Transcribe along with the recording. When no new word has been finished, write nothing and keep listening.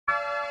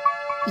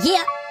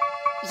Yeah,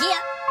 yeah.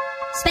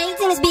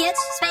 Spades in his bitch,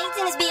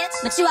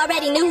 but you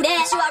already knew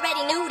that.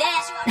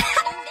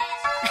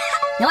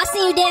 Now I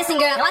see you dancing,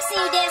 girl.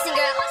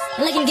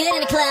 Looking good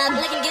in the club.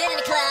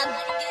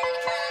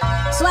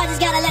 So I just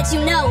gotta let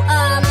you know,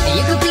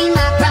 you could be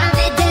my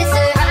private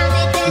dancer,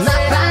 my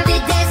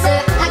private dancer.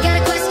 I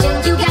got a question,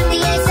 you got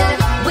the answer.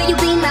 Will you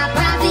be my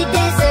private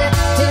dancer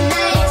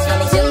tonight?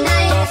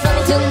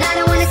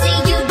 I wanna see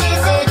you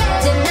dancing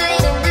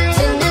tonight.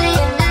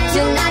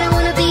 I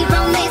wanna be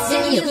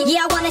romancing you.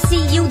 Yeah, I wanna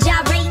see you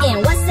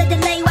gyrating. What's the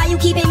delay? Why you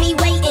keeping me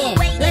waiting?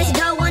 Let's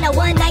go on a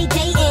one-night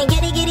dating.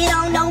 Get it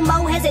on, no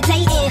more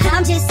hesitating.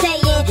 I'm just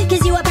saying,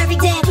 cause you a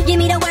perfect 10. Give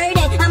me the word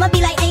and I'ma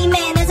be like,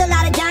 amen. There's a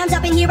lot of dimes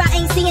up in here, I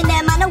ain't seeing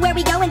them. I know where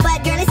we going,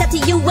 but girl, it's up to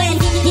you when.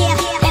 Yeah,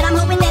 and I'm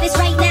hoping that it's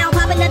right now.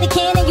 Pop another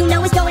can and you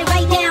know it's going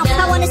right down.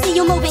 I wanna see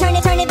you moving, turn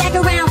it back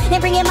around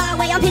and bring it my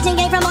way. I'm pitching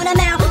game from on a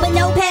mount, but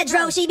no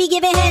Pedro. She be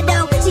giving head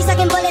though. She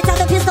sucking bullets out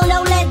the pistol,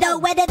 no lead though.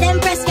 Weather them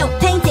fresco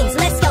paintings,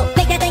 let's go.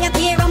 Make that thing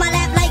appear on my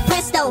lap like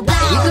presto. Blah.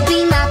 You could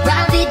be my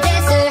private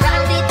dancer,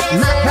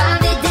 my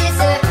private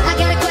dancer. I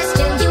got a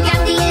question, you got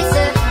the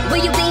answer.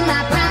 Will you be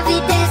my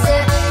private dancer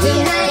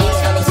tonight?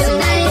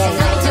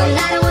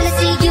 I wanna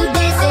see you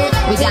dancing.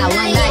 We got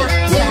one night.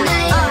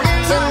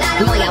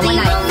 We only got one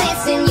night.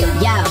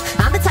 Yo,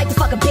 I'm the type to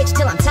fuck a bitch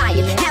till I'm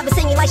tired. Have her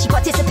singing like she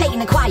participate in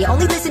the choir.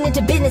 Only listening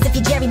to business if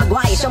you're Jerry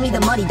Maguire. Show me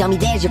the money, dummy,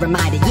 there's your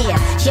reminder. Yeah,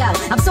 yo,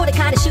 I'm sorta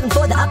kinda shooting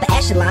for the upper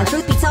echelon.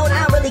 Truth be told, I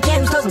don't really care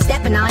whose toes I'm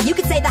stepping on. You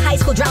could say the high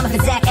school drama for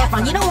Zac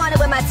Efron. You don't want it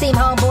with my team,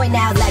 homeboy,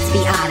 now let's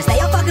be honest. They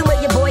all fucking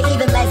with your boy,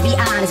 even let's be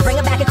honest. Bring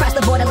her back across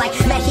the border like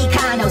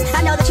Mexicanos.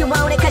 I know that you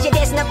want it cause you're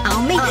dancing up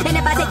on me. And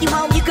if I take you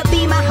home, you could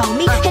be my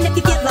homie. And if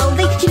you get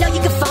lonely, you know you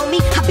can phone me.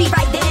 I'll be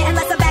right there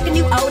unless I'm back in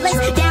New Orleans.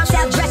 Down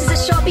south dresses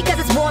are short because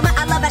it's warmer.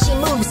 I love how she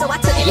moves, so I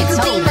took it. You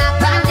could be my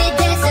private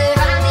dancer,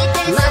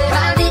 my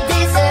private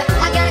dancer.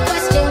 I got a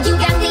question, you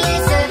got the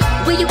answer.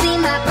 Will you be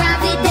my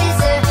private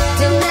dancer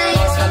tonight?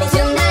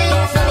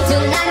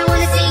 I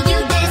wanna see you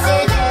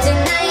dancing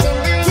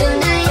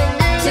tonight.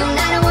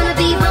 I wanna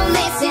be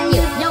romancing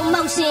you. No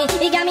motion,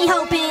 it got me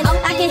hoping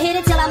I can hit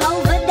it till I'm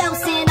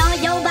overdosing. On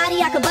your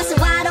body, I could bust it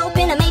wide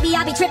open, or maybe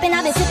I'll be tripping.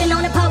 I've been sipping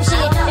on a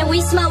potion, and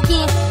we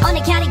smoking on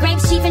the Cali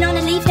grapes, chiefing on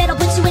the leaf that'll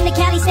put you in the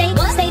Cali state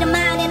of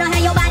mind. And I'll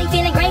have your body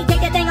feeling great.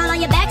 Take that thing all on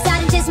your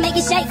backside and just make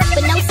it shake,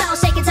 but no soul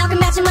shaking. Talking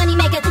about your money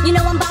maker, you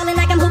know I'm balling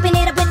like I'm hooping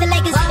it up with the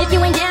Lakers. If you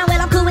ain't down,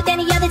 well I'm cool with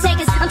any other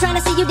takers. I'm trying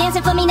to see you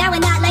dancing for me now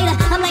and not later.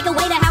 I'm like a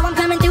waiter, how I'm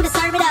coming through to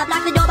serve it up.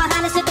 Lock the door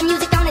behind us, flip the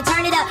music on and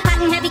turn it up.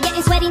 Hot and heavy,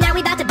 getting sweaty, now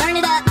we about to burn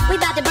it up.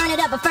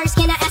 But first,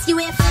 can I ask you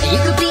if you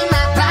could be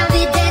my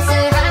private dancer,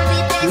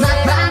 my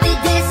private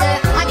dancer?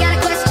 I got a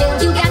question,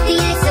 you got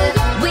the answer.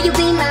 Will you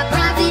be my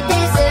private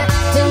dancer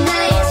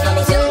tonight?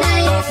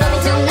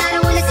 I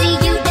wanna see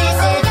you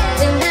dancing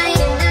tonight.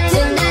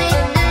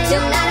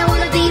 I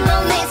wanna be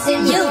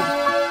romancing you.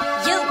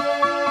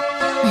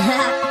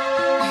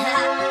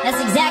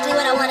 That's exactly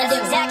what I wanna do.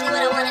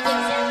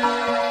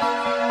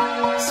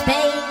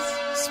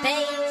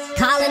 Spades,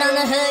 Collin on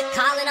the hood.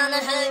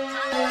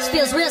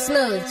 Feels real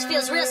smooth.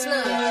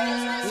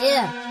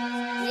 Yeah.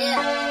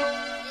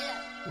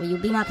 Will you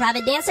be my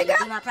private dancer, girl?